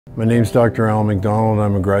My name's Dr. Mcdonald.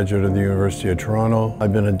 I'm a graduate of the University of Toronto.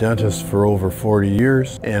 I've been a dentist for over 40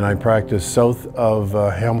 years, and I practice south of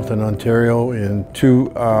Hamilton, Ontario in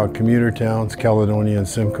two commuter towns, Caledonia and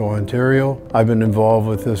Simcoe, Ontario. I've been involved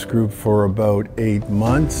with this group for about 8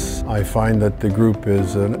 months. I find that the group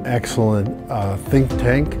is an excellent think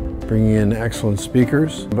tank, bringing in excellent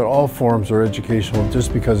speakers, but all forums are educational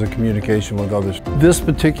just because of communication with others. This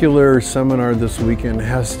particular seminar this weekend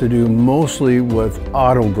has to do mostly with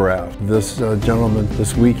autograft. This gentleman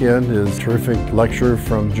this weekend is a terrific lecturer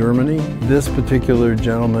from Germany. This particular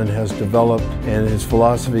gentleman has developed, and his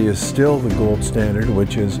philosophy is still the gold standard,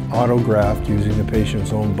 which is autograft using the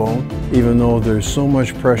patient's own bone, even though there's so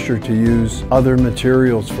much pressure to use other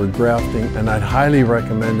materials for grafting, and I'd highly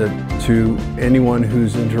recommend it to anyone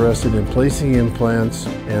who's interested in placing implants,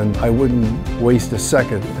 and I wouldn't waste a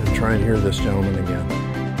second and try and hear this gentleman again.